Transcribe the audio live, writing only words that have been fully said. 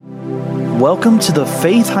Welcome to the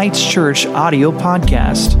Faith Heights Church audio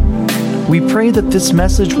podcast. We pray that this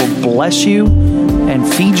message will bless you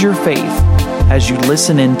and feed your faith as you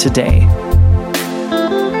listen in today.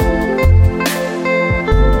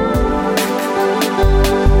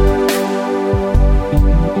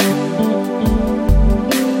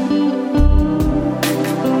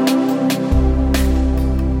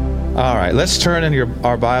 All right, let's turn in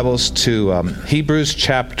our Bibles to Hebrews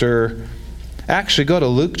chapter. Actually, go to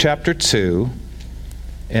Luke chapter 2,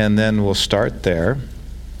 and then we'll start there.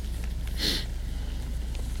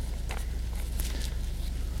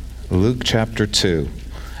 Luke chapter 2,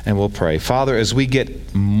 and we'll pray. Father, as we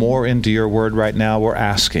get more into your word right now, we're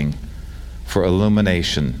asking for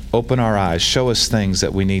illumination. Open our eyes. Show us things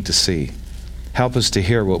that we need to see. Help us to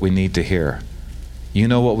hear what we need to hear. You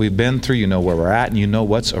know what we've been through, you know where we're at, and you know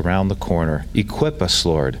what's around the corner. Equip us,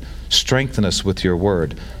 Lord. Strengthen us with your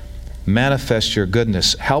word. Manifest your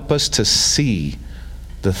goodness. Help us to see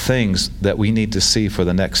the things that we need to see for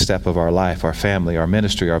the next step of our life, our family, our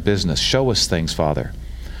ministry, our business. Show us things, Father.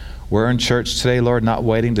 We're in church today, Lord, not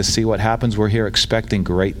waiting to see what happens. We're here expecting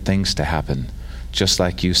great things to happen. Just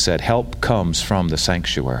like you said, help comes from the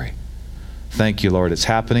sanctuary. Thank you, Lord. It's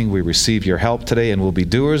happening. We receive your help today, and we'll be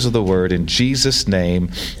doers of the word. In Jesus' name,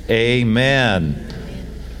 amen.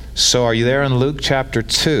 So are you there in Luke chapter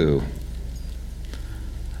 2?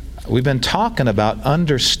 We've been talking about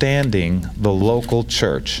understanding the local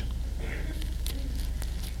church.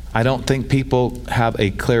 I don't think people have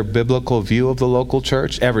a clear biblical view of the local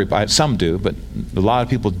church. Everybody, some do, but a lot of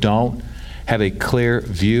people don't have a clear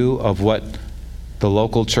view of what the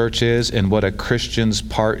local church is and what a Christian's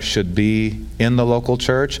part should be in the local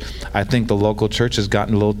church. I think the local church has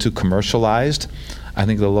gotten a little too commercialized. I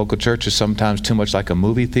think the local church is sometimes too much like a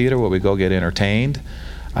movie theater where we go get entertained.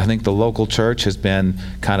 I think the local church has been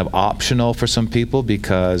kind of optional for some people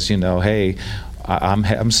because, you know, hey,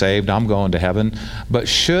 I'm saved, I'm going to heaven. But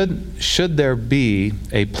should there be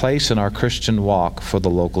a place in our Christian walk for the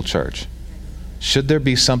local church? Should there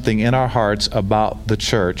be something in our hearts about the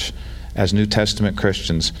church as New Testament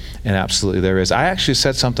Christians? And absolutely there is. I actually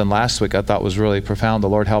said something last week I thought was really profound. The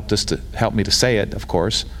Lord helped me to say it, of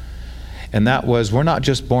course. And that was, we're not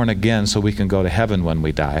just born again so we can go to heaven when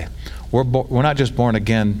we die. We're not just born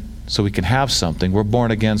again so we can have something. We're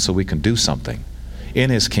born again so we can do something in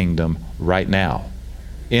His kingdom right now,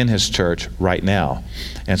 in His church right now.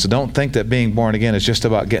 And so don't think that being born again is just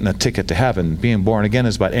about getting a ticket to heaven. Being born again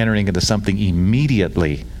is about entering into something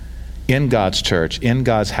immediately in God's church, in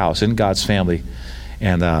God's house, in God's family.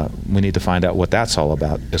 And we need to find out what that's all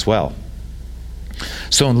about as well.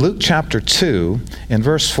 So in Luke chapter 2, in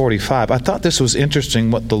verse 45, I thought this was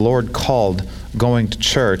interesting what the Lord called going to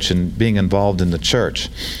church and being involved in the church.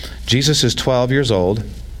 Jesus is 12 years old.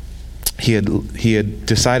 He had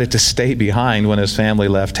decided to stay behind when his family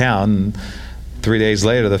left town. And 3 days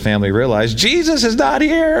later, the family realized, Jesus is not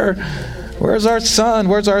here. Where's our son?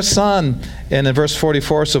 Where's our son? And in verse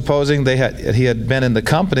 44, supposing he had been in the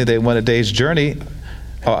company, they went a day's journey,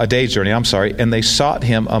 and they sought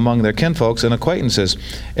him among their kinfolks and acquaintances.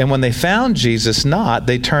 And when they found Jesus not,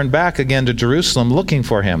 they turned back again to Jerusalem looking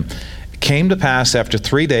for him. It came to pass after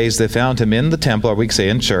 3 days they found him in the temple, or we could say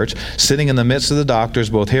in church, sitting in the midst of the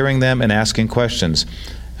doctors, both hearing them and asking questions.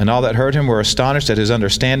 And all that heard him were astonished at his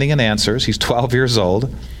understanding and answers. He's 12 years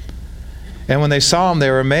old. And when they saw him,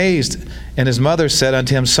 they were amazed. And his mother said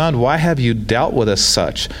unto him, Son, why have you dealt with us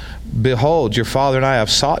such? Behold, your father and I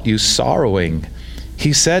have sought you sorrowing.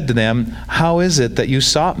 He said to them, How is it that you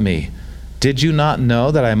sought me? Did you not know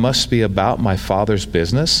that I must be about my Father's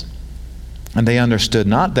business? And they understood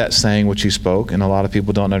not that saying which he spoke, and a lot of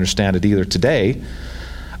people don't understand it either today.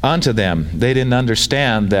 Unto them, they didn't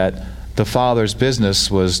understand that the Father's business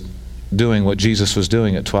was doing what Jesus was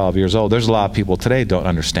doing at 12 years old. There's a lot of people today don't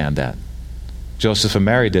understand that. Joseph and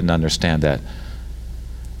Mary didn't understand that.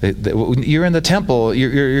 You're in the temple,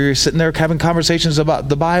 you're sitting there having conversations about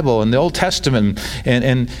the Bible and the Old Testament,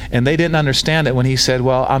 and they didn't understand it when he said,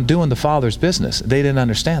 well, I'm doing the Father's business. They didn't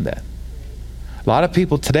understand that. A lot of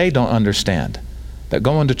people today don't understand that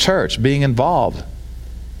going to church, being involved,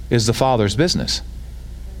 is the Father's business.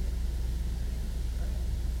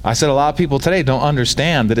 I said a lot of people today don't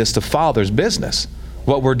understand that it's the Father's business,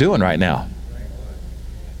 what we're doing right now.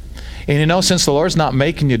 And you know, since the Lord's not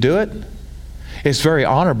making you do it, it's very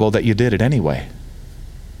honorable that you did it anyway.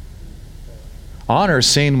 Honor is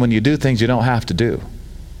seen when you do things you don't have to do.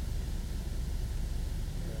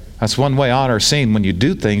 That's one way honor is seen, when you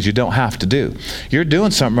do things you don't have to do. You're doing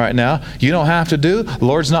something right now you don't have to do. The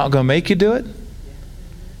Lord's not going to make you do it,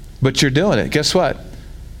 but you're doing it. Guess what?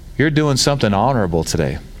 You're doing something honorable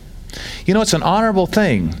today. You know, it's an honorable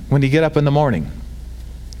thing when you get up in the morning.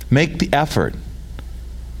 Make the effort.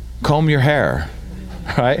 Comb your hair,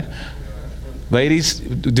 right? Ladies,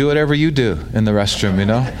 do whatever you do in the restroom, you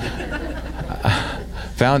know.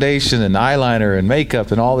 Foundation and eyeliner and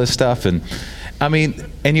makeup and all this stuff. And I mean,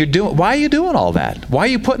 and why are you doing all that? Why are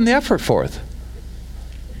you putting the effort forth?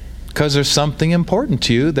 Because there's something important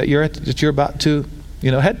to you that you're about to,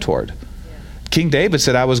 head toward. Yeah. King David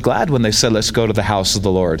said, I was glad when they said, let's go to the house of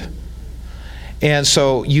the Lord. And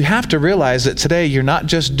so you have to realize that today you're not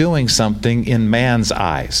just doing something in man's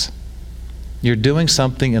eyes. You're doing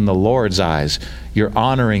something in the Lord's eyes. You're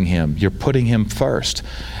honoring Him. You're putting Him first.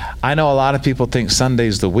 I know a lot of people think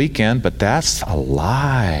Sunday's the weekend, but that's a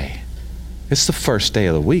lie. It's the first day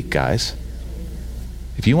of the week, guys.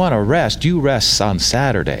 If you want to rest, you rest on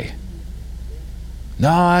Saturday. No,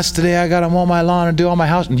 that's the day I got to mow my lawn and do all my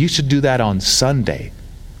house. And you should do that on Sunday.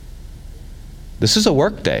 This is a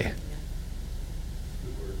work day.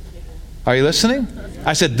 Are you listening?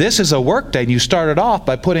 I said, this is a work day, and you started off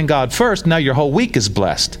by putting God first. Now your whole week is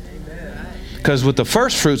blessed. Because with the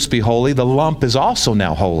first fruits be holy, the lump is also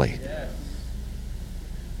now holy.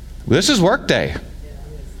 This is work day.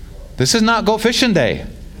 This is not go fishing day.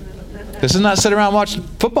 This is not sit around and watch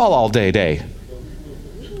football all day.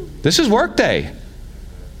 This is work day.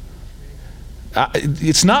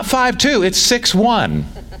 It's not 5-2, it's 6-1.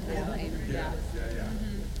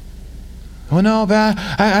 Well, no, but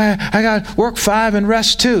I got work 5 and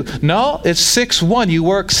rest 2. No, it's 6-1. You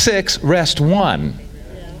work 6, rest 1.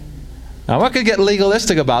 Now, I'm not going to get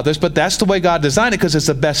legalistic about this, but that's the way God designed it because it's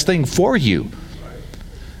the best thing for you.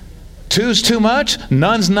 2's too much,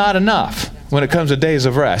 none's not enough when it comes to days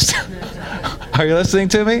of rest. Are you listening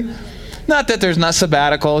to me? Not that there's not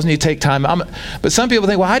sabbaticals and you take time, but some people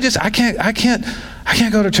think, well, I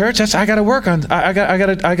can't go to church. I got to work on. I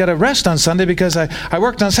got to rest on Sunday because I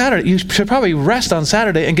worked on Saturday. You should probably rest on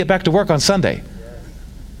Saturday and get back to work on Sunday.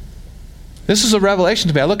 This is a revelation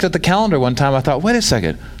to me. I looked at the calendar one time. I thought, wait a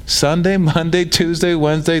second. Sunday, Monday, Tuesday,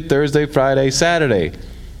 Wednesday, Thursday, Friday, Saturday.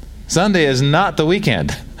 Sunday is not the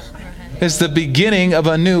weekend. It's the beginning of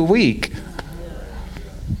a new week.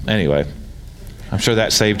 Anyway, I'm sure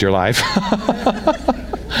that saved your life.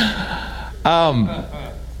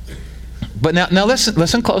 But now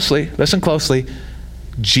listen closely. Listen closely.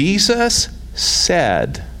 Jesus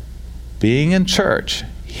said, being in church,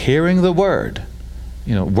 hearing the word,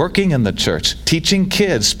 working in the church, teaching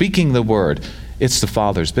kids, speaking the word, it's the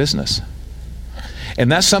Father's business. And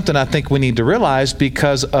that's something I think we need to realize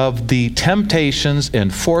because of the temptations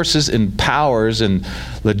and forces and powers and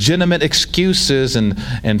legitimate excuses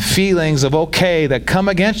and feelings of okay that come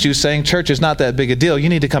against you saying church is not that big a deal. You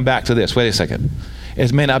need to come back to this. Wait a second.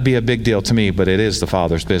 It may not be a big deal to me, but it is the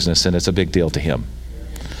Father's business and it's a big deal to Him.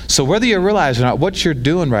 So whether you realize or not, what you're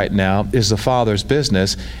doing right now is the Father's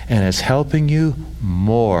business and it's helping you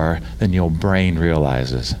more than your brain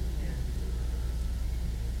realizes.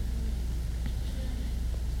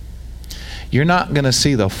 You're not going to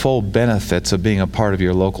see the full benefits of being a part of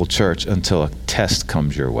your local church until a test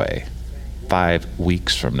comes your way 5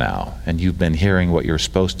 weeks from now. And you've been hearing what you're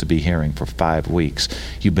supposed to be hearing for 5 weeks.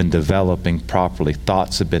 You've been developing properly.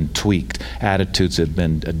 Thoughts have been tweaked. Attitudes have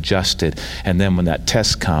been adjusted. And then when that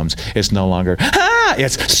test comes, it's no longer,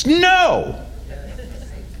 it's snow.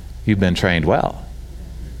 You've been trained well.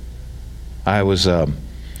 I was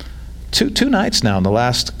two nights now in the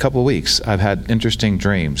last couple of weeks, I've had interesting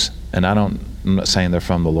dreams. And I'm not saying they're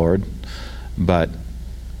from the Lord, but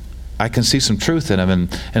I can see some truth in them.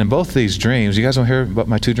 And in both these dreams, you guys want to hear about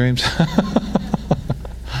my 2 dreams?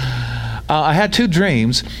 I had 2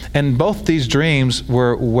 dreams, and both these dreams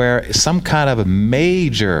were where some kind of a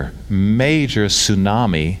major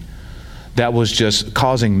tsunami that was just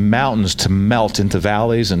causing mountains to melt into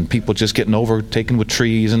valleys and people just getting overtaken with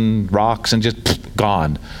trees and rocks and just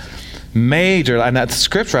gone. Major, and that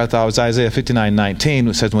scripture I thought was Isaiah 59:19,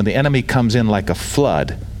 which says, when the enemy comes in like a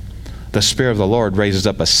flood, the Spirit of the Lord raises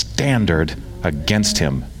up a standard against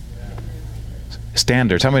him.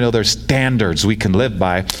 Standards. How many know there's standards we can live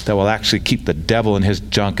by that will actually keep the devil and his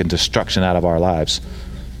junk and destruction out of our lives?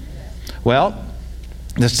 Well,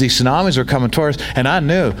 these tsunamis were coming towards us, and I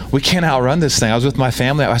knew we can't outrun this thing. I was with my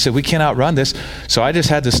family. I said, we can't outrun this. So I just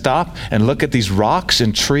had to stop and look at these rocks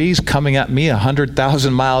and trees coming at me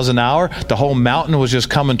 100,000 miles an hour. The whole mountain was just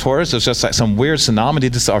coming towards us. It was just like some weird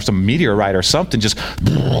tsunami or some meteorite or something, just,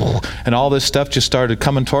 and all this stuff just started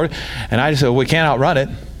coming toward it. And I just said, we can't outrun it.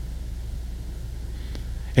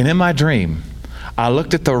 And in my dream, I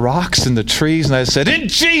looked at the rocks and the trees and I said, in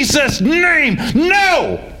Jesus' name,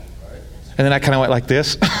 no! And then I kind of went like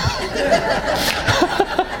this.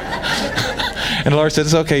 And the Lord said,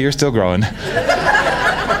 it's okay, you're still growing.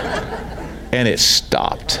 And it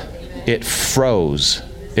stopped. It froze.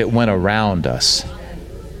 It went around us.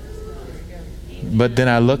 But then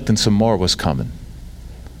I looked and some more was coming.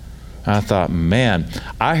 I thought, man,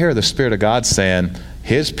 I hear the Spirit of God saying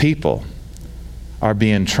His people are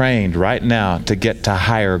being trained right now to get to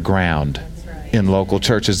higher ground in local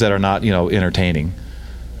churches that are not, entertaining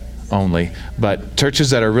only, but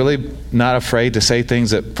churches that are really not afraid to say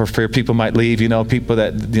things that for fear people might leave, people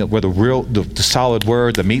that, where the solid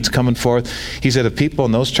word, the meat's coming forth. He said if people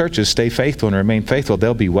in those churches stay faithful and remain faithful,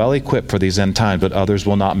 they'll be well equipped for these end times, but others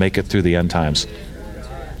will not make it through the end times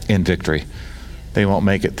in victory. They won't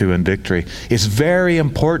make it through in victory. It's very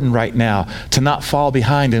important right now to not fall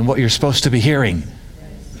behind in what you're supposed to be hearing.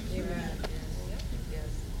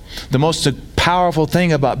 The most powerful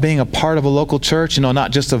thing about being a part of a local church,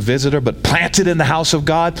 not just a visitor, but planted in the house of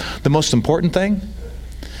God, the most important thing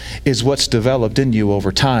is what's developed in you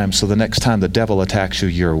over time, so the next time the devil attacks you,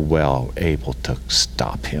 you're well able to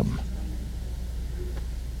stop him.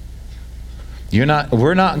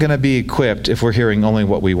 We're not going to be equipped if we're hearing only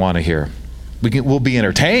what we want to hear. We'll be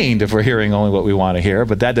entertained if we're hearing only what we want to hear,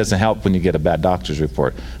 but that doesn't help when you get a bad doctor's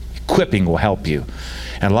report. Equipping will help you.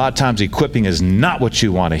 And a lot of times equipping is not what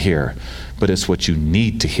you want to hear, but it's what you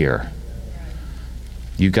need to hear.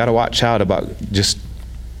 You've got to watch out about just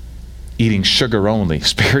eating sugar only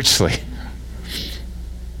spiritually.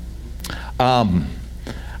 I'm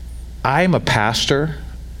a pastor,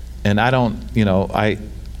 and I don't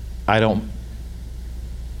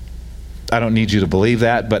need you to believe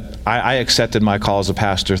that, but I accepted my call as a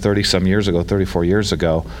pastor 34 years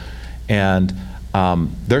ago. And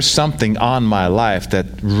there's something on my life that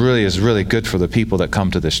really is really good for the people that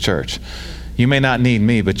come to this church. You may not need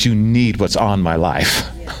me, but you need what's on my life.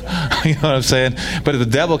 You know what I'm saying? But if the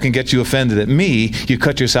devil can get you offended at me, you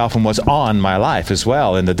cut yourself from what's on my life as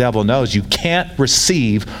well. And the devil knows you can't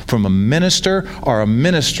receive from a minister or a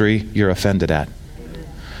ministry you're offended at.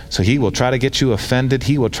 So he will try to get you offended.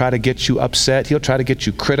 He will try to get you upset. He'll try to get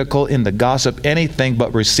you critical in the gossip, anything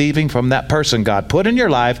but receiving from that person God put in your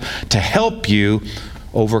life to help you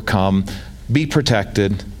overcome, be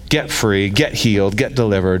protected, get free, get healed, get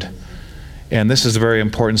delivered. And this is a very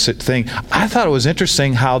important thing. I thought it was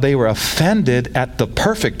interesting how they were offended at the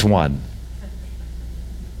perfect one,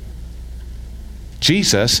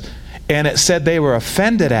 Jesus, and it said they were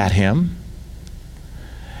offended at him,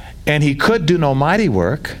 and he could do no mighty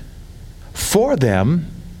work for them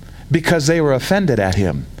because they were offended at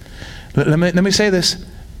him. Let me say this.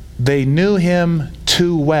 They knew him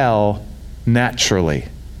too well naturally.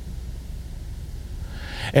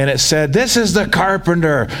 And it said, this is the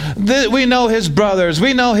carpenter. We know his brothers.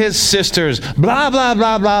 We know his sisters. Blah, blah,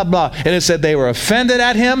 blah, blah, blah. And it said they were offended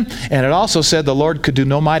at him. And it also said the Lord could do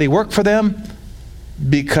no mighty work for them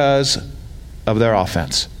because of their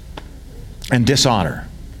offense and dishonor.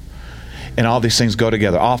 And all these things go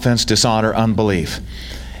together. Offense, dishonor, unbelief.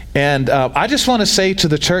 And I just want to say to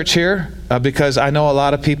the church here, because I know a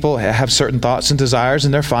lot of people have certain thoughts and desires,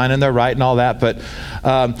 and they're fine and they're right and all that, but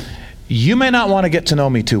you may not want to get to know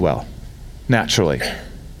me too well, naturally.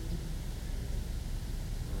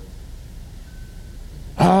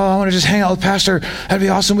 Oh, I want to just hang out with Pastor. That'd be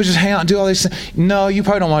awesome. We just hang out and do all these things. No, you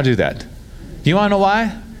probably don't want to do that. You want to know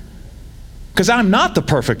why? Because I'm not the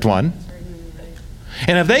perfect one.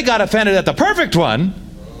 And if they got offended at the perfect one,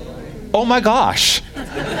 oh my gosh.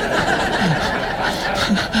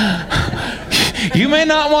 You may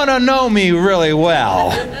not want to know me really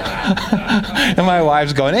well. And my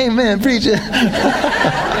wife's going, amen, preach it.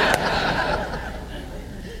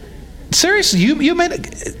 Seriously, you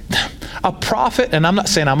made a prophet, and I'm not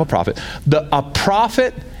saying I'm a prophet. A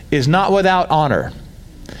prophet is not without honor,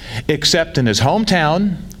 except in his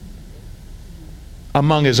hometown,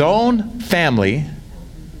 among his own family,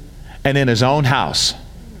 and in his own house.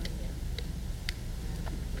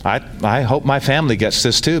 I hope my family gets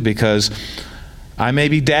this too, because I may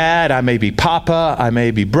be dad, I may be papa, I may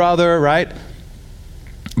be brother, right?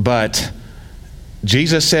 But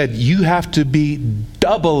Jesus said you have to be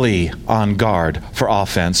doubly on guard for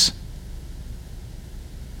offense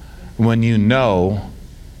when you know,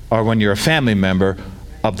 or when you're a family member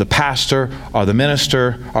of the pastor or the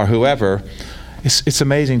minister or whoever. It's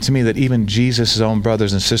amazing to me that even Jesus' own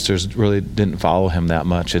brothers and sisters really didn't follow him that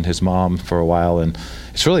much, and his mom for a while. And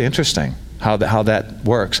it's really interesting how that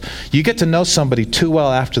works. You get to know somebody too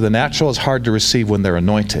well after the natural, it's hard to receive when they're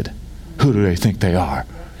anointed. Who do they think they are?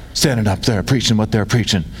 Standing up there preaching what they're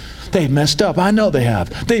preaching. They've messed up. I know they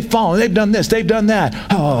have. They've fallen. They've done this. They've done that.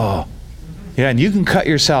 Oh. Yeah, and you can cut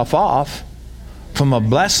yourself off from a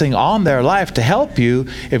blessing on their life to help you.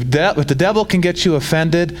 If the devil can get you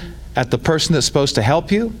offended at the person that's supposed to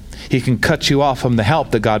help you, he can cut you off from the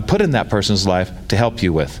help that God put in that person's life to help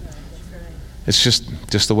you with. It's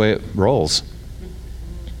just the way it rolls.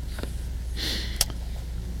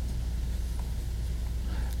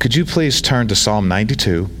 Could you please turn to Psalm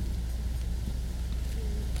 92?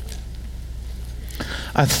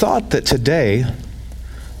 I thought that today,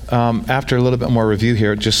 after a little bit more review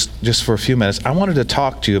here, just for a few minutes, I wanted to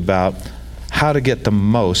talk to you about how to get the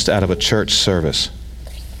most out of a church service.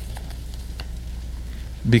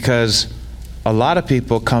 Because a lot of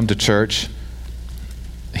people come to church,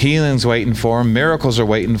 healing's waiting for them, miracles are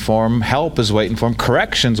waiting for them, help is waiting for them,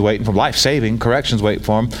 correction's waiting for them, life-saving correction's waiting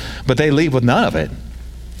for them, but they leave with none of it.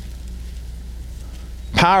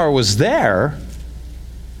 Power was there,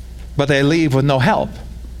 but they leave with no help.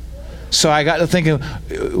 So I got to thinking,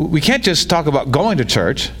 we can't just talk about going to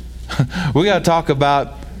church. We got to talk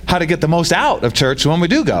about how to get the most out of church when we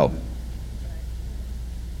do go.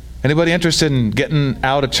 Anybody interested in getting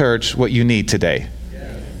out of church what you need today?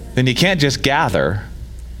 Yes. Then you can't just gather.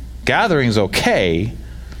 Gathering's okay,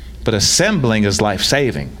 but assembling is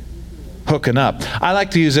life-saving. Hooking up. I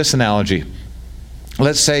like to use this analogy.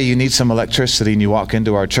 Let's say you need some electricity and you walk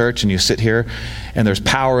into our church and you sit here and there's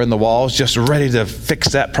power in the walls just ready to fix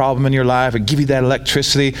that problem in your life and give you that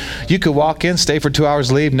electricity. You could walk in, stay for 2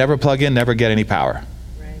 hours, leave, never plug in, never get any power.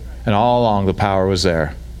 Right. And all along the power was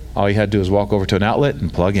there. All you had to do is walk over to an outlet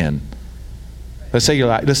and plug in. Let's say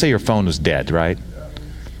your phone was dead, right?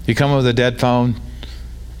 You come with a dead phone,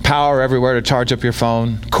 power everywhere to charge up your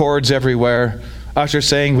phone, cords everywhere. Usher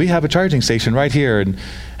saying, we have a charging station right here. And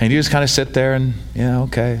you just kind of sit there and, yeah,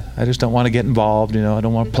 okay, I just don't want to get involved. I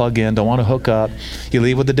don't want to plug in, don't want to hook up. You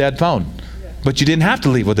leave with a dead phone. But you didn't have to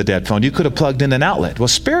leave with a dead phone. You could have plugged in an outlet. Well,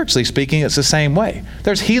 spiritually speaking, it's the same way.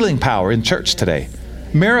 There's healing power in church today.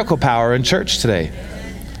 Miracle power in church today.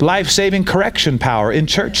 Life-saving correction power in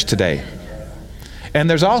church today. And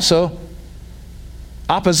there's also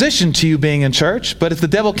opposition to you being in church, but if the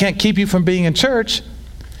devil can't keep you from being in church,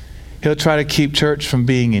 he'll try to keep church from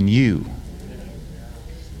being in you.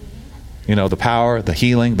 The power, the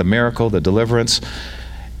healing, the miracle, the deliverance.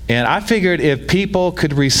 And I figured if people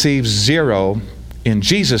could receive 0 in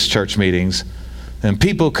Jesus church meetings, then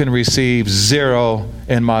people can receive 0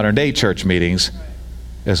 in modern day church meetings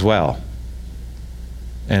as well.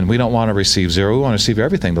 And we don't want to receive 0. We want to receive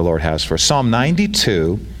everything the Lord has for us. Psalm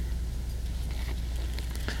 92.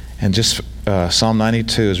 And just Psalm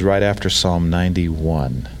 92 is right after Psalm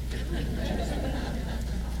 91.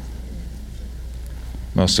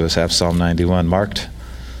 Most of us have Psalm 91 marked.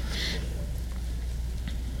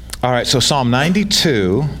 All right, so Psalm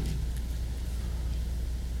 92.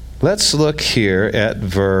 Let's look here at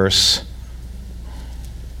verse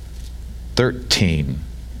 13.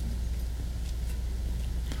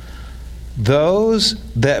 Those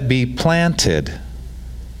that be planted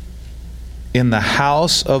in the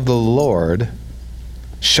house of the Lord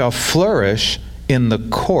shall flourish in the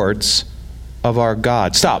courts of our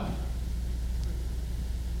God. Stop.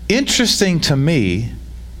 Interesting to me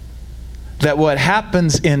that what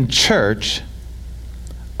happens in church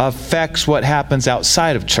affects what happens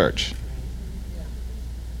outside of church.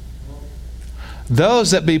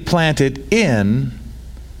 Those that be planted in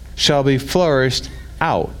shall be flourished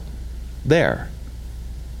out there.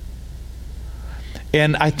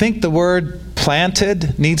 And I think the word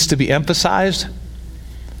planted needs to be emphasized.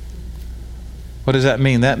 What does that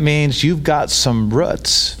mean? That means you've got some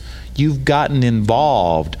roots. You've gotten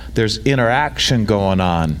involved. There's interaction going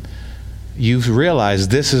on. You've realized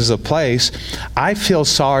this is a place. I feel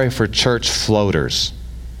sorry for church floaters.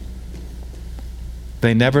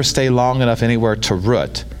 They never stay long enough anywhere to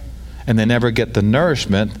root. And they never get the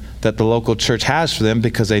nourishment that the local church has for them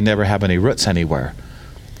because they never have any roots anywhere.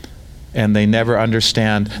 And they never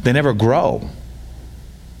understand, they never grow.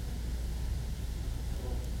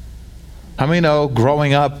 How many know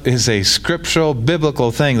growing up is a scriptural,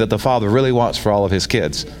 biblical thing that the Father really wants for all of His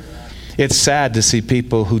kids? It's sad to see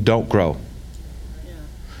people who don't grow.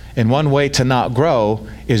 And one way to not grow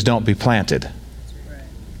is don't be planted.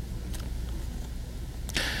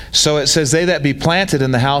 So it says, they that be planted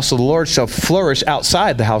in the house of the Lord shall flourish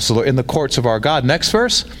outside the house of the Lord, in the courts of our God. Next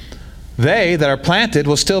verse. They that are planted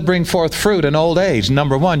will still bring forth fruit in old age.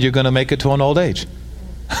 Number one, you're going to make it to an old age.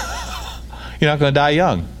 You're not going to die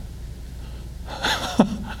young.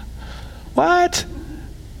 What?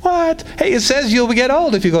 Hey, it says you'll get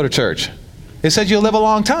old if you go to church. It says you'll live a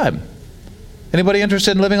long time. Anybody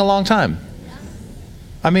interested in living a long time?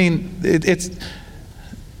 I mean,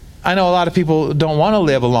 I know a lot of people don't want to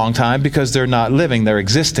live a long time because they're not living, they're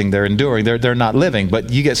existing, they're enduring, they're not living.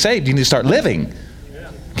 But you get saved, you need to start living.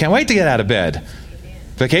 Can't wait to get out of bed.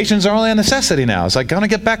 Vacations are only a necessity now. It's like, I'm going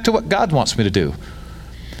to get back to what God wants me to do.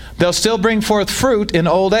 They'll still bring forth fruit in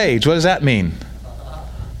old age. What does that mean?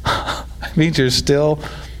 It means you're still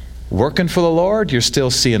working for the Lord, you're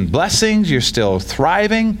still seeing blessings, you're still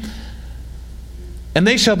thriving. And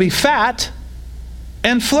they shall be fat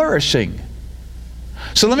and flourishing.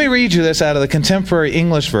 So let me read you this out of the Contemporary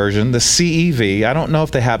English Version, the CEV. I don't know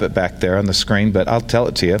if they have it back there on the screen, but I'll tell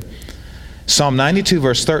it to you. Psalm 92,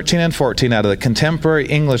 verse 13 and 14 out of the Contemporary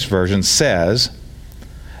English Version says,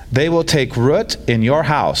 "They will take root in your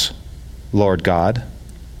house, Lord God,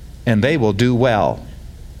 and they will do well.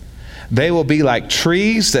 They will be like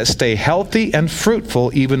trees that stay healthy and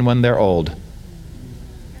fruitful even when they're old."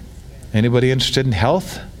 Anybody interested in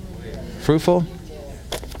health? Fruitful?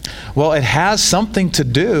 Well, it has something to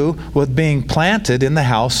do with being planted in the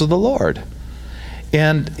house of the Lord.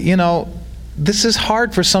 And, you know, this is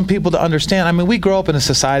hard for some people to understand. I mean, we grow up in a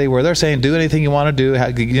society where they're saying, do anything you want to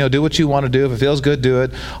do, do what you want to do. If it feels good, do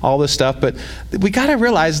it, all this stuff. But we got to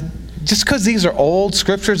realize, just because these are old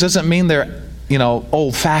scriptures doesn't mean they're,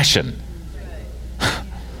 old-fashioned.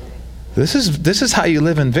 This is how you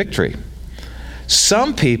live in victory.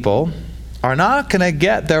 Some people are not going to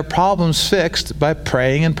get their problems fixed by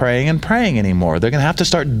praying and praying and praying anymore. They're going to have to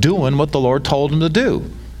start doing what the Lord told them to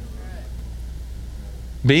do.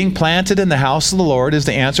 Being planted in the house of the Lord is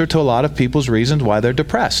the answer to a lot of people's reasons why they're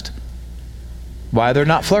depressed, why they're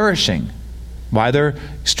not flourishing, why they're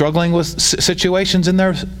struggling with situations in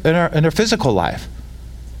their physical life.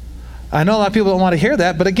 I know a lot of people don't want to hear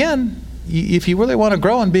that, but again, if you really want to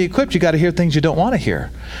grow and be equipped, you got to hear things you don't want to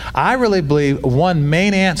hear. I really believe one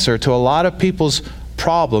main answer to a lot of people's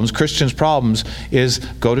problems, Christians' problems, is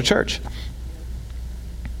go to church.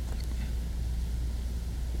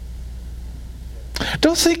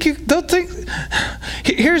 Don't think.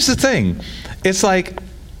 Here's the thing. It's like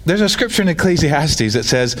there's a scripture in Ecclesiastes that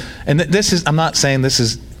says, and this is, I'm not saying this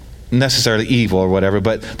is necessarily evil or whatever,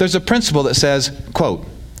 but there's a principle that says, quote,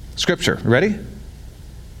 scripture, ready?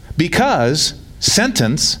 Because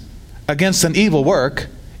sentence against an evil work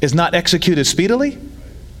is not executed speedily,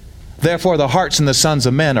 therefore the hearts and the sons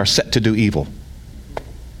of men are set to do evil.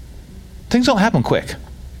 Things don't happen quick.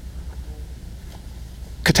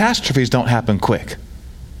 Catastrophes don't happen quick.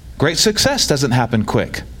 Great success doesn't happen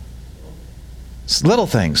quick. It's little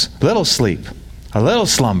things, little sleep, a little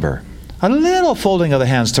slumber, a little folding of the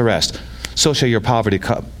hands to rest. So shall your poverty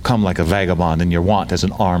come like a vagabond and your want as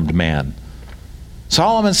an armed man.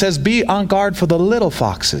 Solomon says, be on guard for the little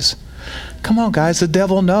foxes. Come on, guys, the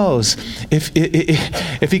devil knows.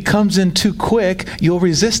 If he comes in too quick, you'll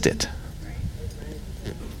resist it.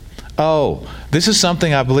 Oh, this is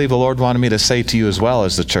something I believe the Lord wanted me to say to you as well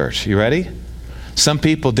as the church. You ready? Some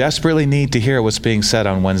people desperately need to hear what's being said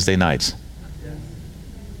on Wednesday nights.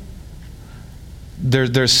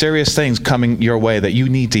 There's serious things coming your way that you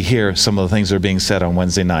need to hear some of the things that are being said on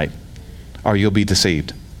Wednesday night, or you'll be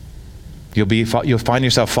deceived. You'll find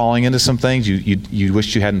yourself falling into some things you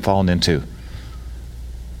wish you hadn't fallen into.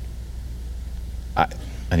 I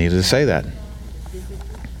needed to say that.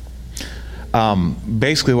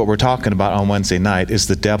 Basically what we're talking about on Wednesday night is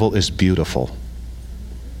the devil is beautiful.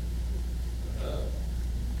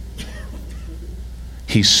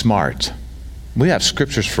 He's smart. We have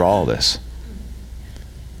scriptures for all this.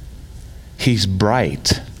 He's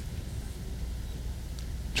bright.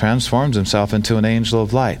 Transforms himself into an angel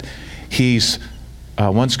of light. He's,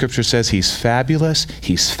 one scripture says he's fabulous,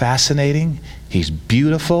 he's fascinating, he's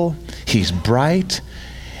beautiful, he's bright,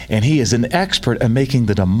 and he is an expert at making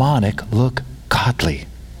the demonic look godly.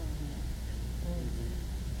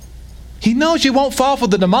 He knows you won't fall for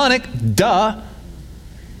the demonic, duh.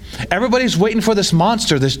 Everybody's waiting for this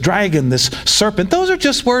monster, this dragon, this serpent. Those are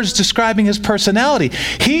just words describing his personality.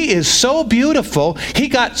 He is so beautiful, he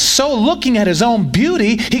got so looking at his own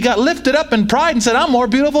beauty, he got lifted up in pride and said, I'm more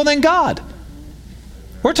beautiful than God.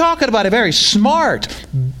 We're talking about a very smart,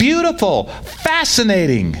 beautiful,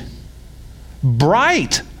 fascinating,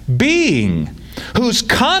 bright being who's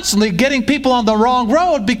constantly getting people on the wrong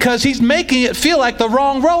road because he's making it feel like the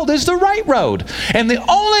wrong road is the right road. And the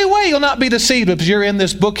only way you'll not be deceived is if you're in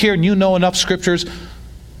this book here and you know enough scriptures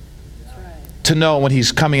to know when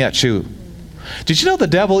he's coming at you. Did you know the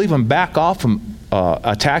devil even back off from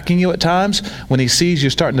attacking you at times when he sees you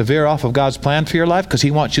starting to veer off of God's plan for your life? Because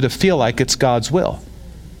he wants you to feel like it's God's will.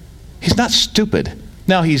 He's not stupid.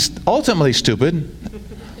 Now, he's ultimately stupid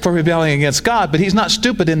for rebelling against God, but he's not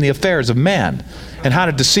stupid in the affairs of man and how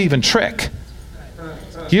to deceive and trick.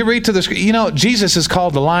 You read to the, Jesus is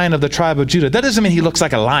called the Lion of the tribe of Judah. That doesn't mean he looks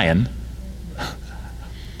like a lion.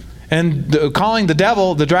 And calling the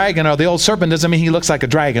devil the dragon or the old serpent doesn't mean he looks like a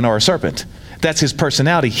dragon or a serpent. That's his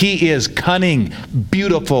personality. He is cunning,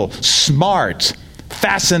 beautiful, smart,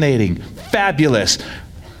 fascinating, fabulous,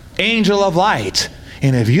 angel of light.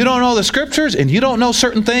 And if you don't know the scriptures and you don't know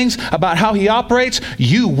certain things about how he operates,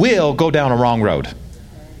 you will go down a wrong road.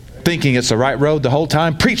 Thinking it's the right road the whole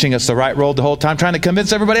time, preaching it's the right road the whole time, trying to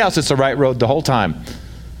convince everybody else it's the right road the whole time.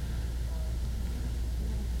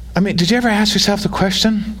 I mean, did you ever ask yourself the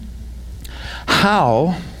question,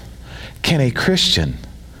 how can a Christian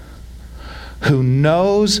who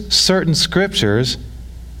knows certain scriptures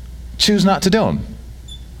choose not to do them?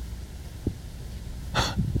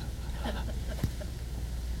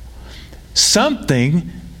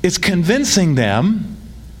 Something is convincing them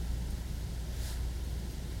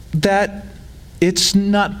that it's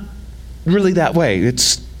not really that way.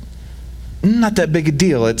 It's not that big a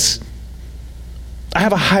deal. I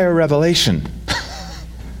have a higher revelation.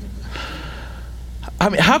 I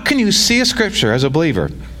mean, how can you see a scripture as a believer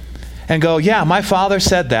and go, yeah, my Father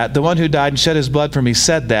said that, the one who died and shed his blood for me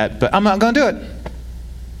said that, but I'm not going to do it.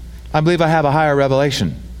 I believe I have a higher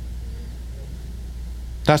revelation.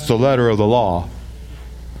 That's the letter of the law.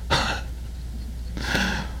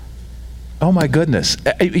 Oh my goodness.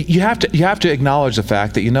 You have to acknowledge the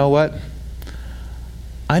fact that, you know what?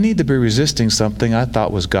 I need to be resisting something I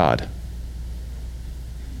thought was God.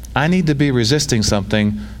 I need to be resisting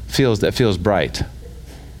something that feels bright.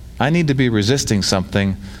 I need to be resisting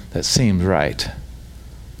something that seems right.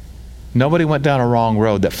 Nobody went down a wrong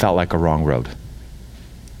road that felt like a wrong road.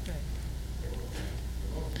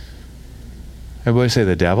 Everybody say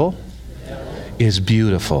the devil is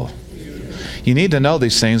beautiful. You need to know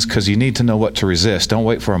these things because you need to know what to resist. Don't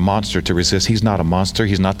wait for a monster to resist. He's not a monster.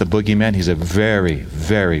 He's not the boogeyman. He's a very,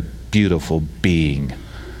 very beautiful being.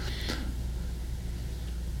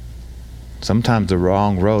 Sometimes the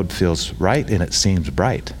wrong road feels right and it seems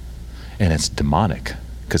bright. And it's demonic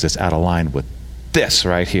because it's out of line with this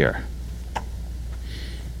right here.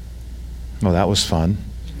 Well, that was fun.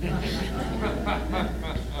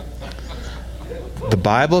 The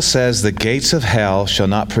Bible says the gates of hell shall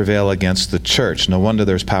not prevail against the church. No wonder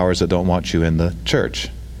there's powers that don't want you in the church.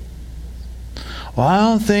 Well, I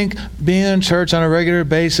don't think being in church on a regular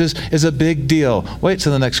basis is a big deal. Wait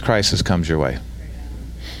till the next crisis comes your way.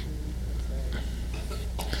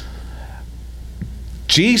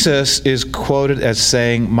 Jesus is quoted as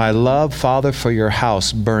saying, "My love, Father, for your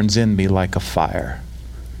house burns in me like a fire."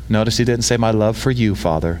 Notice he didn't say, "My love for you,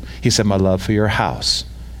 Father." He said, "My love for your house."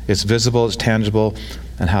 It's visible, it's tangible,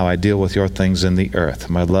 and how I deal with your things in the earth.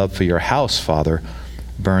 My love for your house, Father,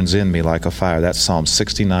 burns in me like a fire. That's Psalm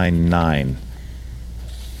 69:9.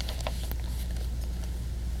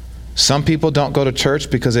 Some people don't go to church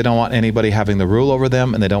because they don't want anybody having the rule over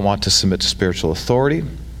them and they don't want to submit to spiritual authority.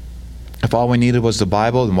 If all we needed was the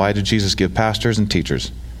Bible, then why did Jesus give pastors and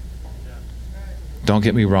teachers? Don't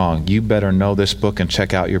get me wrong. You better know this book and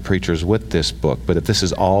check out your preachers with this book. But if this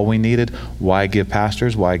is all we needed, why give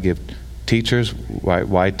pastors? Why give teachers?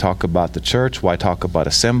 Why talk about the church? Why talk about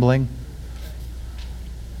assembling?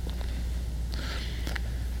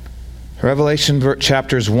 Revelation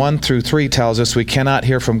chapters 1 through 3 tells us we cannot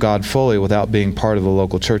hear from God fully without being part of the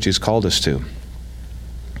local church He's called us to.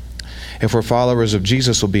 If we're followers of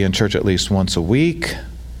Jesus, we'll be in church at least once a week.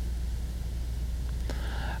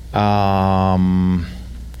 The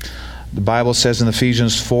Bible says in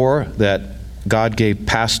Ephesians 4 that God gave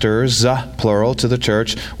pastors, plural, to the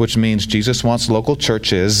church, which means Jesus wants local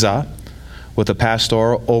churches with a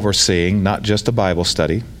pastoral overseeing, not just a Bible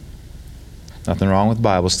study. Nothing wrong with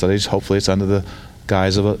Bible studies. Hopefully it's under the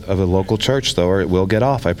guise of a local church, though, or it will get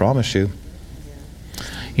off, I promise you.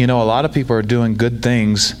 You know, a lot of people are doing good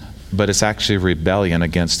things, but it's actually rebellion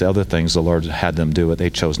against the other things the Lord had them do, but they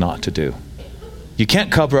chose not to do. You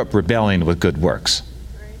can't cover up rebellion with good works.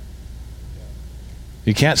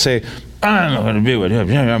 You can't say, I'm not going to do it. I'm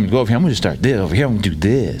going to go over here. I'm going to start this over here. I'm going to do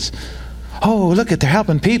this. Oh, look they're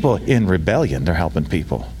helping people. In rebellion, they're helping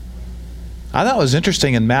people. I thought it was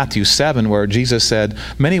interesting in Matthew 7 where Jesus said,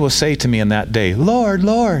 many will say to me in that day, Lord,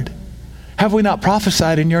 Lord, have we not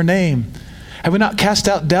prophesied in your name? Have we not cast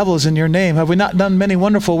out devils in your name? Have we not done many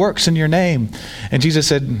wonderful works in your name? And Jesus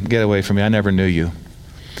said, get away from me. I never knew you.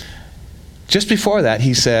 Just before that,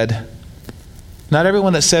 he said, not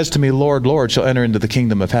everyone that says to me, Lord, Lord, shall enter into the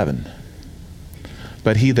kingdom of heaven,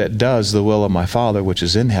 but he that does the will of my Father which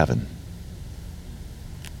is in heaven.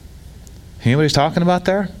 You know what he's talking about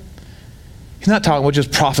there? He's not talking about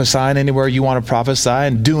just prophesying anywhere you want to prophesy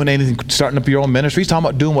and doing anything, starting up your own ministry. He's talking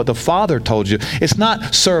about doing what the Father told you. It's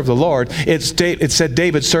not serve the Lord. It said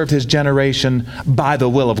David served his generation by the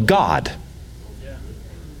will of God.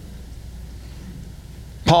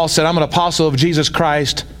 Paul said, I'm an apostle of Jesus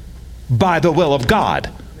Christ by the will of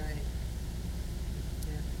God.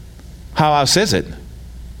 How else is it?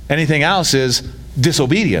 Anything else is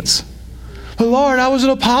disobedience. Lord, I was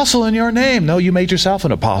an apostle in your name. No, you made yourself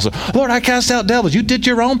an apostle. Lord, I cast out devils. You did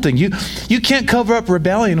your own thing. You can't cover up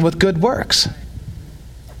rebellion with good works.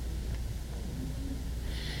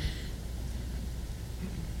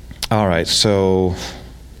 All right, so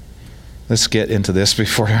let's get into this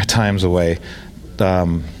before our time's away.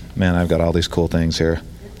 Man, I've got all these cool things here.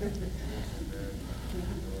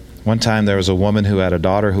 One time there was a woman who had a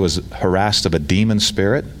daughter who was harassed of a demon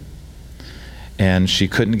spirit. And she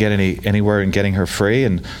couldn't get anywhere in getting her free,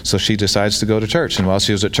 and so she decides to go to church. And while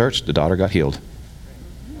she was at church, the daughter got healed.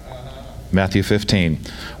 Matthew 15.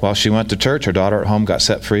 While she went to church, her daughter at home got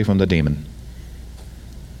set free from the demon.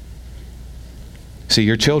 See,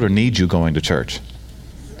 your children need you going to church.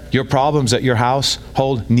 Your problems at your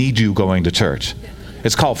household need you going to church.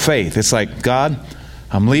 It's called faith. It's like, God,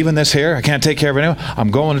 I'm leaving this here. I can't take care of it anymore. I'm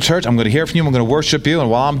going to church. I'm going to hear from you. I'm going to worship you. And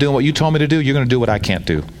while I'm doing what you told me to do, you're going to do what I can't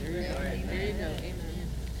do.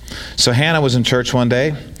 So Hannah was in church one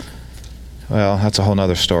day. Well, that's a whole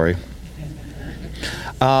other story.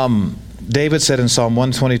 David said in Psalm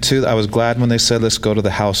 122, I was glad when they said, let's go to the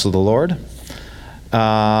house of the Lord.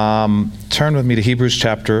 Turn with me to Hebrews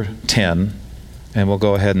chapter 10, and we'll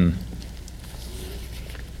go ahead and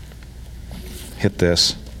hit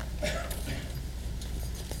this.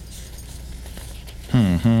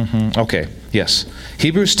 Okay, yes.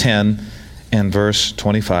 Hebrews 10 and verse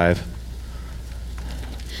 25.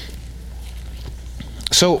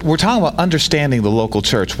 So we're talking about understanding the local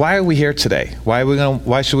church. Why are we here today?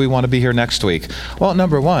 Why should we want to be here next week? Well,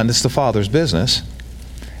 number one, it's the Father's business.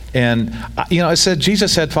 And, it said,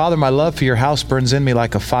 Jesus said, Father, my love for your house burns in me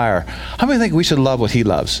like a fire. How many think we should love what he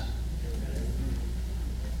loves?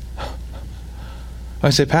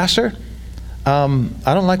 I say, Pastor, I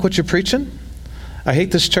don't like what you're preaching. I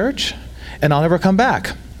hate this church, and I'll never come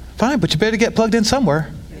back. Fine, but you better get plugged in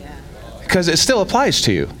somewhere, because it still applies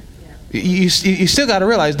to you. You still got to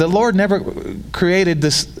realize the Lord never created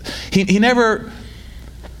this. He never.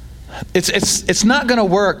 It's not going to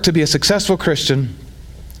work to be a successful Christian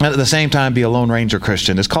and at the same time be a Lone Ranger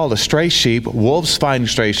Christian. It's called a stray sheep. Wolves find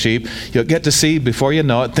stray sheep. You'll get to see before you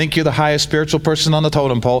know it. Think you're the highest spiritual person on the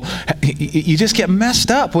totem pole. You just get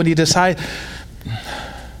messed up when you decide.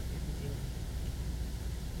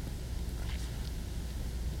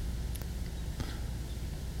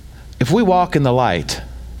 If we walk in the light,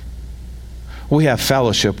 we have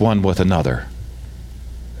fellowship one with another.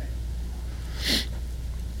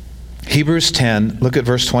 Hebrews 10, look at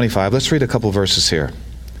verse 25. Let's read a couple verses here.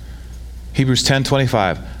 Hebrews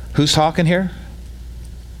 10:25. Who's talking here?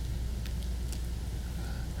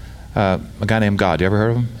 A guy named God. You ever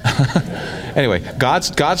heard of him? Anyway,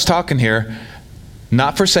 God's talking here.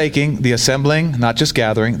 Not forsaking the assembling, not just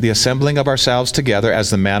gathering, the assembling of ourselves together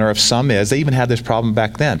as the manner of some is. They even had this problem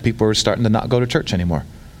back then. People were starting to not go to church anymore.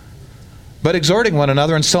 But exhorting one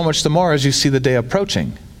another, and so much the more as you see the day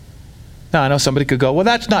approaching. Now, I know somebody could go, well,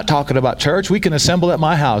 that's not talking about church. We can assemble at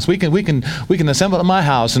my house. We can assemble at my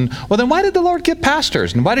house. And well, then why did the Lord give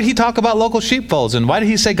pastors? And why did he talk about local sheepfolds? And why did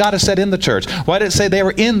he say God has said in the church? Why did it say they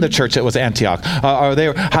were in the church that was Antioch? Or they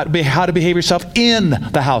were how to behave yourself in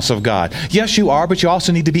the house of God? Yes, you are, but you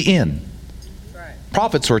also need to be in. Right.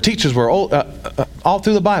 Prophets were, teachers were, all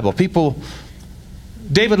through the Bible.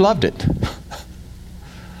 David loved it.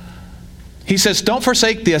 He says, don't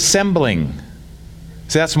forsake the assembling.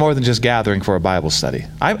 See, that's more than just gathering for a Bible study.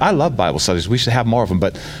 I love Bible studies. We should have more of them,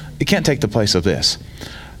 but it can't take the place of this.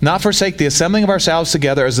 Not forsake the assembling of ourselves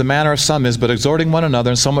together as the manner of some is, but exhorting one another,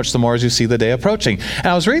 and so much the more as you see the day approaching. And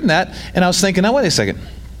I was reading that, and I was thinking, now wait a second.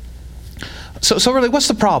 So really, what's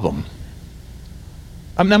the problem?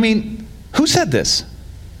 I mean, who said this?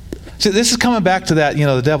 See, this is coming back to that,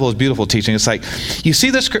 the devil is beautiful teaching. It's like, you see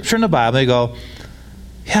the scripture in the Bible, and you go,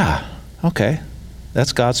 yeah, okay,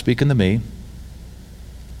 that's God speaking to me.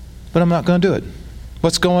 But I'm not going to do it.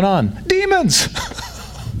 What's going on? Demons!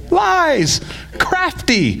 Lies!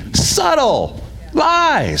 Crafty! Subtle!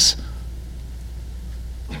 Lies!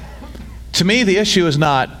 To me, the issue is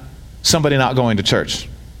not somebody not going to church.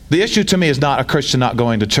 The issue to me is not a Christian not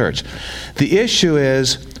going to church. The issue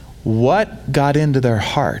is what got into their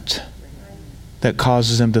heart that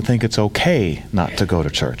causes them to think it's okay not to go to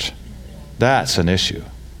church. That's an issue.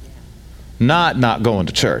 Not going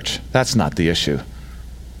to church. That's not the issue.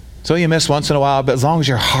 So you miss once in a while, but as long as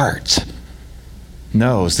your heart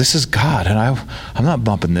knows this is God, and I'm not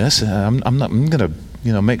bumping this. I'm going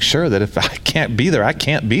to make sure that if I can't be there, I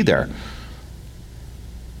can't be there.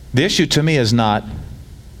 The issue to me is not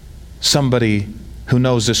somebody who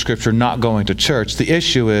knows the Scripture not going to church. The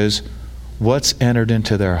issue is what's entered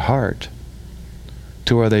into their heart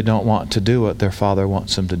to where they don't want to do what their Father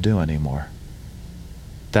wants them to do anymore.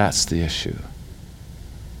 That's the issue.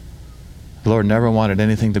 The Lord never wanted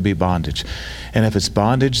anything to be bondage. And if it's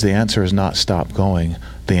bondage, the answer is not stop going.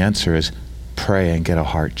 The answer is pray and get a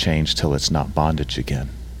heart change till it's not bondage again.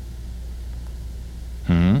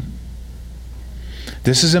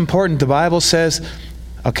 This is important. The Bible says,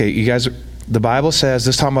 okay, you guys, the Bible says,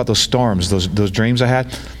 this is talking about those storms, those dreams I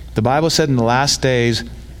had. The Bible said in the last days,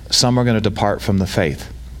 some are going to depart from the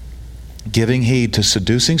faith, giving heed to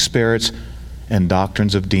seducing spirits and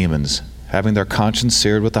doctrines of demons, having their conscience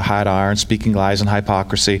seared with a hot iron, speaking lies and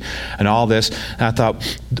hypocrisy, and all this. And I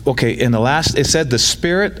thought, okay, in the last, it said the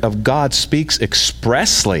Spirit of God speaks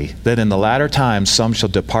expressly that in the latter times some shall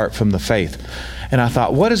depart from the faith. And I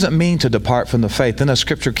thought, what does it mean to depart from the faith? Then a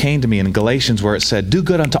scripture came to me in Galatians where it said, do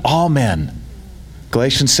good unto all men.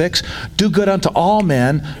 Galatians 6, do good unto all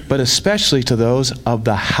men, but especially to those of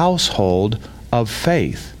the household of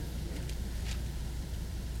faith.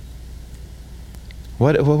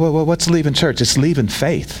 What's leaving church? It's leaving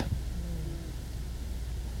faith.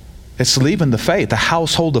 It's leaving the faith, the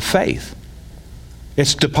household of faith.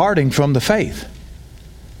 It's departing from the faith.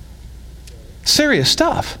 Serious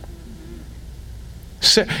stuff.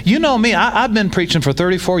 You know me, I've been preaching for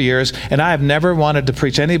 34 years, and I have never wanted to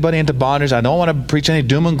preach anybody into bondage. I don't want to preach any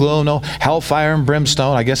doom and gloom, no hellfire and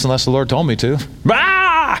brimstone, I guess unless the Lord told me to.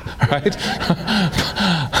 Right?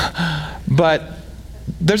 But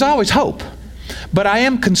there's always hope. But I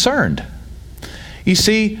am concerned. You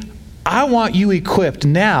see, I want you equipped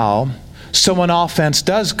now so when offense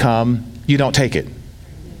does come, you don't take it.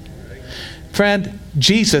 Friend,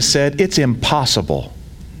 Jesus said it's impossible,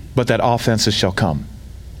 but that offenses shall come.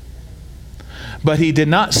 But he did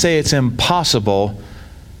not say it's impossible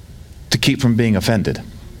to keep from being offended.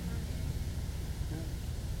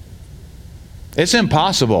 It's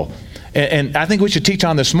impossible. And I think we should teach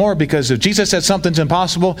on this more, because if Jesus said something's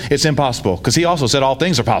impossible, it's impossible. Because he also said all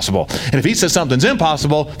things are possible. And if he says something's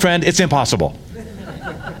impossible, friend, it's impossible.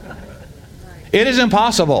 It is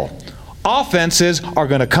impossible. Offenses are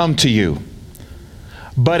going to come to you.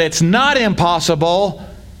 But it's not impossible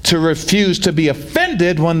to refuse to be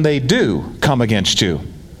offended when they do come against you.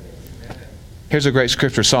 Here's a great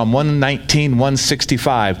scripture, Psalm 119,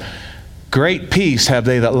 165. Great peace have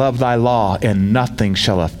they that love thy law, and nothing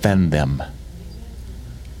shall offend them.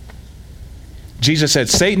 Jesus said,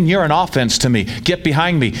 Satan, you're an offense to me. Get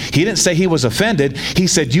behind me. He didn't say he was offended. He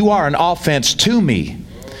said, you are an offense to me.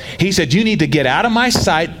 He said, you need to get out of my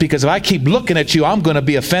sight, because if I keep looking at you, I'm going to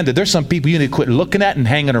be offended. There's some people you need to quit looking at and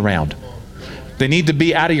hanging around. They need to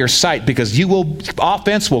be out of your sight, because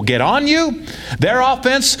offense will get on you. Their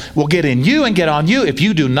offense will get in you and get on you if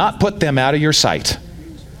you do not put them out of your sight.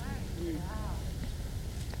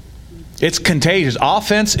 It's contagious.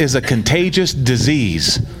 Offense is a contagious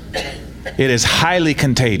disease. It is highly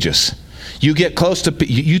contagious. You get close to,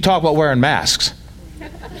 you talk about wearing masks.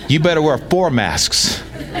 You better wear 4 masks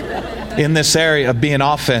in this area of being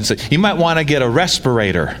offensive. You might want to get a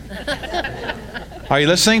respirator. Are you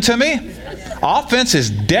listening to me? Offense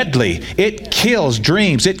is deadly. It kills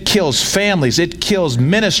dreams. It kills families. It kills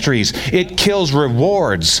ministries. It kills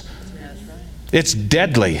rewards. It's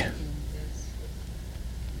deadly.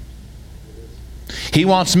 He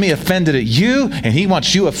wants me offended at you, and he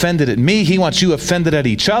wants you offended at me. He wants you offended at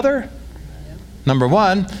each other. Number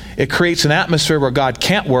 1, it creates an atmosphere where God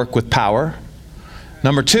can't work with power.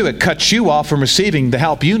 Number 2, it cuts you off from receiving the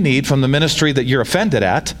help you need from the ministry that you're offended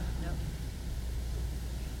at.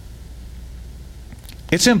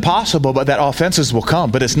 It's impossible, but that offenses will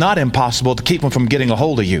come. But it's not impossible to keep them from getting a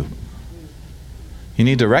hold of you. You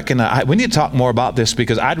need to recognize, we need to talk more about this,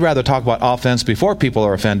 because I'd rather talk about offense before people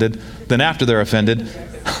are offended than after they're offended.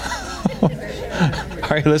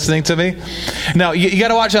 Are you listening to me? Now, you got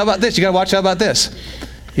to watch out about this. You got to watch out about this.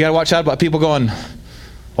 You got to watch out about people going,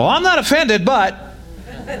 well, I'm not offended, but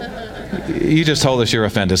you just told us you're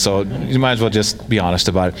offended, so you might as well just be honest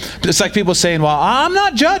about it. It's like people saying, well, I'm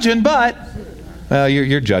not judging, but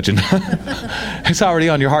you're judging. It's already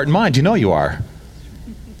on your heart and mind. You know you are.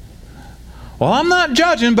 Well, I'm not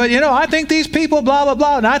judging, but I think these people, blah, blah,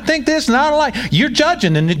 blah, and I think this, and I don't like. You're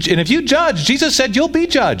judging, and if you judge, Jesus said you'll be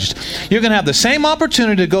judged. You're going to have the same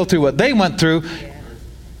opportunity to go through what they went through.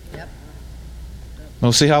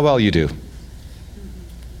 We'll see how well you do.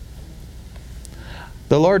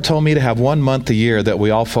 The Lord told me to have 1 month a year that we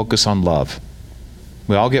all focus on love.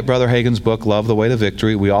 We all get Brother Hagin's book, Love, the Way to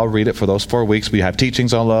Victory. We all read it for those 4 weeks. We have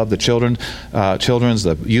teachings on love. The children's,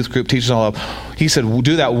 the youth group teaches on love. He said, we'll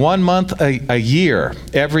do that 1 month a year,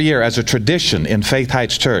 every year, as a tradition in Faith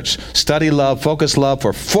Heights Church. Study love, focus love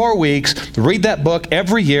for 4 weeks. Read that book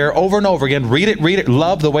every year, over and over again. Read it.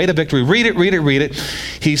 Love, the Way to Victory. Read it.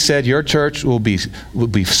 He said, your church will be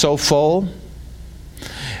so full.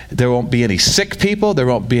 There won't be any sick people. There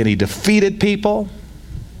won't be any defeated people.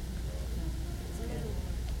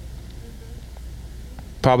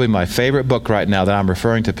 Probably my favorite book right now that I'm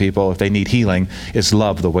referring to people if they need healing is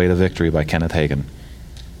Love, the Way to Victory by Kenneth Hagin.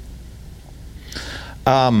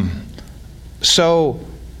 So,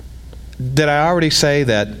 did I already say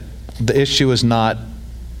that the issue is not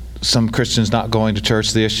some Christians not going to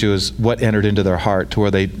church? The issue is what entered into their heart to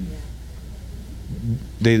where they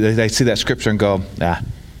see that scripture and go,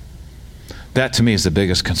 that to me is the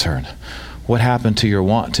biggest concern. What happened to your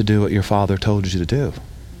want to do what your father told you to do?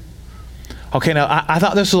 Okay, now I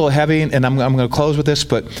thought this was a little heavy, and I'm going to close with this,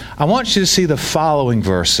 but I want you to see the following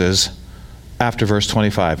verses after verse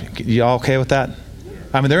 25. You all okay with that?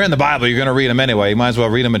 I mean, they're in the Bible. You're going to read them anyway. You might as well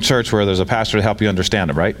read them in church where there's a pastor to help you understand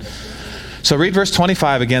them, right? So read verse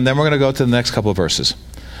 25 again, then we're going to go to the next couple of verses.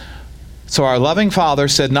 So our loving Father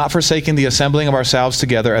said, not forsaking the assembling of ourselves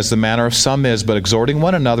together as the manner of some is, but exhorting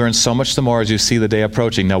one another, and so much the more as you see the day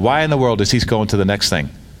approaching. Now, why in the world is he going to the next thing?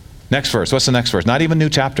 Next verse. What's the next verse? Not even new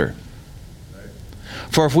chapter.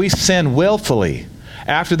 For if we sin willfully,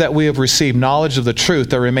 after that we have received knowledge of the truth,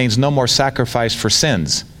 there remains no more sacrifice for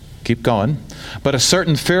sins. Keep going. But a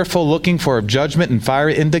certain fearful looking for of judgment and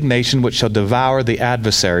fiery indignation which shall devour the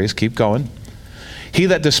adversaries. Keep going. He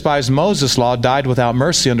that despised Moses' law died without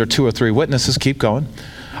mercy under 2 or 3 witnesses. Keep going.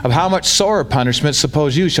 Of how much sorer punishment,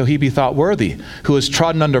 suppose you, shall he be thought worthy, who has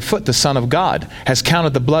trodden under foot the Son of God, has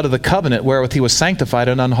counted the blood of the covenant wherewith he was sanctified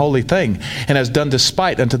an unholy thing, and has done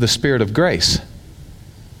despite unto the Spirit of grace.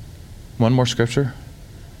 One more scripture?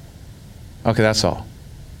 Okay, that's all.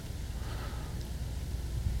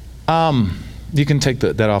 You can take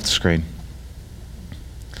that off the screen.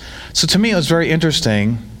 So to me, it was very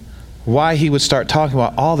interesting why he would start talking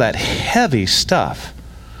about all that heavy stuff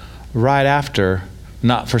right after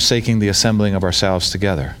not forsaking the assembling of ourselves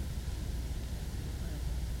together.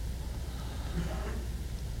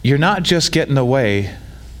 You're not just getting away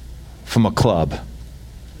from a club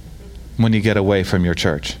when you get away from your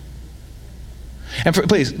church. And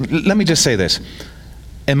please, let me just say this.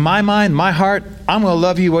 In my mind, my heart, I'm going to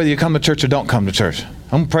love you whether you come to church or don't come to church.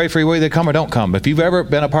 I'm going to pray for you whether you come or don't come. If you've ever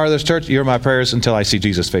been a part of this church, you're my prayers until I see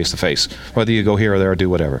Jesus face to face, whether you go here or there or do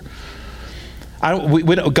whatever.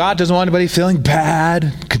 God doesn't want anybody feeling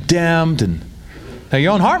bad, condemned. Now,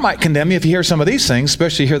 your own heart might condemn you if you hear some of these things,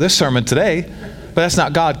 especially you hear this sermon today, but that's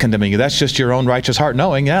not God condemning you. That's just your own righteous heart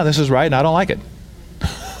knowing, yeah, this is right and I don't like it.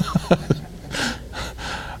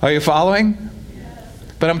 Are you following?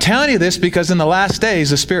 But I'm telling you this because in the last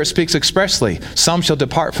days, the Spirit speaks expressly. Some shall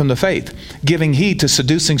depart from the faith, giving heed to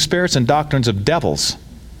seducing spirits and doctrines of devils,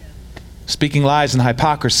 speaking lies and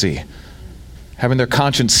hypocrisy, having their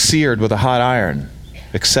conscience seared with a hot iron,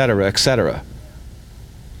 etc., etc.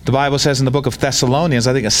 The Bible says in the book of Thessalonians,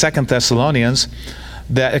 I think it's 2 Thessalonians,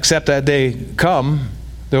 that except that day come,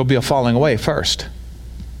 there will be a falling away first.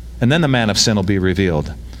 And then the man of sin will be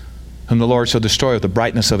revealed, whom the Lord shall destroy with the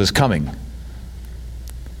brightness of his coming.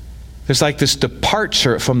 There's like this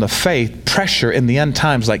departure from the faith, pressure in the end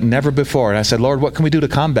times like never before. And I said, Lord, what can we do to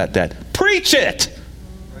combat that? Preach it!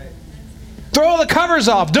 Right. Throw the covers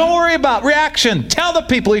off. Don't worry about reaction. Tell the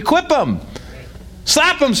people, equip them.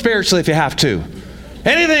 Slap them spiritually if you have to.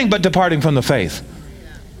 Anything but departing from the faith.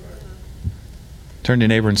 Turn to your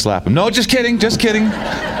neighbor and slap him. No, just kidding, just kidding.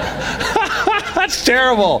 That's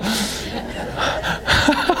terrible.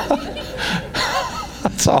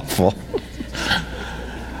 That's awful.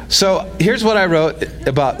 So here's what I wrote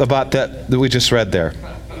about that we just read there.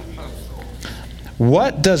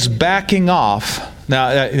 What does backing off, now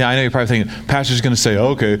I know you're probably thinking, Pastor's going to say,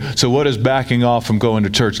 okay, so what does backing off from going to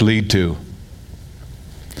church lead to?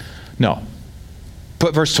 No.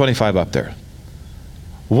 Put verse 25 up there.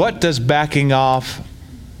 What does backing off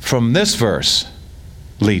from this verse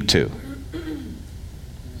lead to?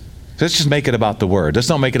 Let's just make it about the word. Let's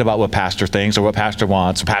not make it about what pastor thinks or what pastor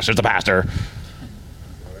wants. Pastor's the pastor.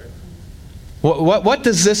 What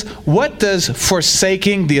does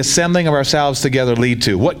forsaking the assembling of ourselves together lead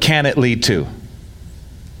to? What can it lead to?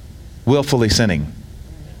 Willfully sinning.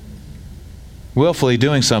 Willfully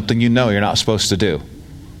doing something you know you're not supposed to do.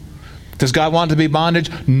 Does God want it to be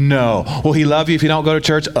bondage? No. Will he love you if you don't go to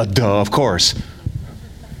church? Duh, of course.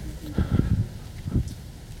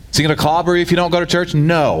 Is he going to clobber you if you don't go to church?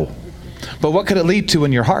 No. But what could it lead to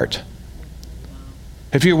in your heart?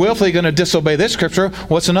 If you're willfully going to disobey this scripture,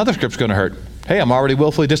 what's another scripture going to hurt? Hey, I'm already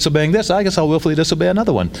willfully disobeying this. I guess I'll willfully disobey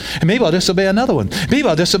another one. And maybe I'll disobey another one. Maybe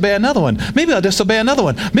I'll disobey another one. Maybe I'll disobey another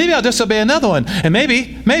one. Maybe I'll disobey another one. And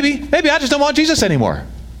maybe I just don't want Jesus anymore.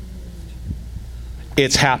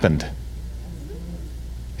 It's happened.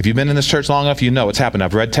 If you've been in this church long enough, you know it's happened.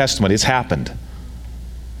 I've read testimony. It's happened.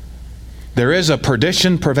 There is a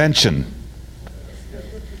perdition prevention.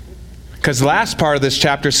 Because the last part of this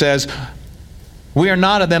chapter says, we are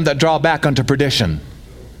not of them that draw back unto perdition.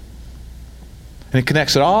 And it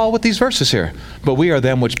connects it all with these verses here. But we are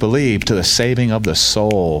them which believe to the saving of the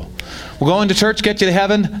soul. Will going to church get you to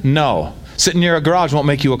heaven? No. Sitting near a garage won't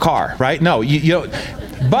make you a car, right? No.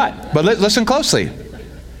 But listen closely.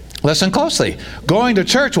 Listen closely. Going to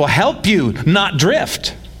church will help you not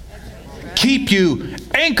drift. Keep you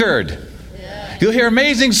anchored. You'll hear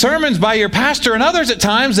amazing sermons by your pastor and others at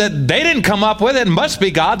times that they didn't come up with it. It must be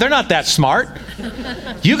God. They're not that smart.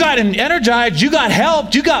 You got energized. You got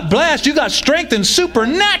helped. You got blessed. You got strengthened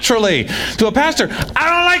supernaturally to a pastor. I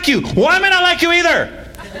don't like you. Why may I not like you either?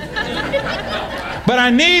 But I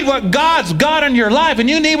need what God's got in your life, and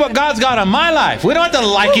you need what God's got in my life. We don't have to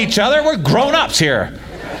like each other. We're grown-ups here.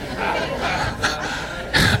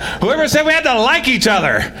 Whoever said we had to like each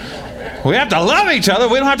other? We have to love each other.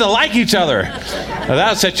 We don't have to like each other. Now,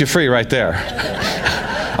 that'll set you free right there.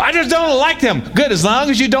 I just don't like them. Good, as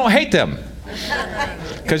long as you don't hate them.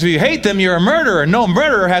 Because if you hate them, you're a murderer. No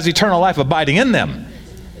murderer has eternal life abiding in them.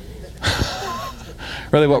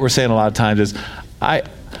 Really what we're saying a lot of times is, I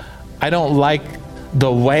don't like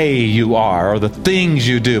the way you are or the things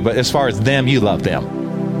you do, but as far as them, you love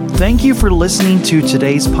them. Thank you for listening to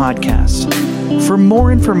today's podcast. For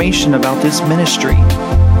more information about this ministry,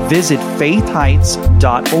 visit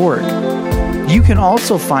faithheights.org. You can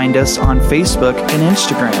also find us on Facebook and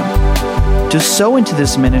Instagram. To sow into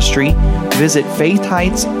this ministry, visit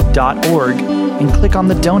faithheights.org and click on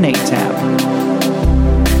the Donate tab.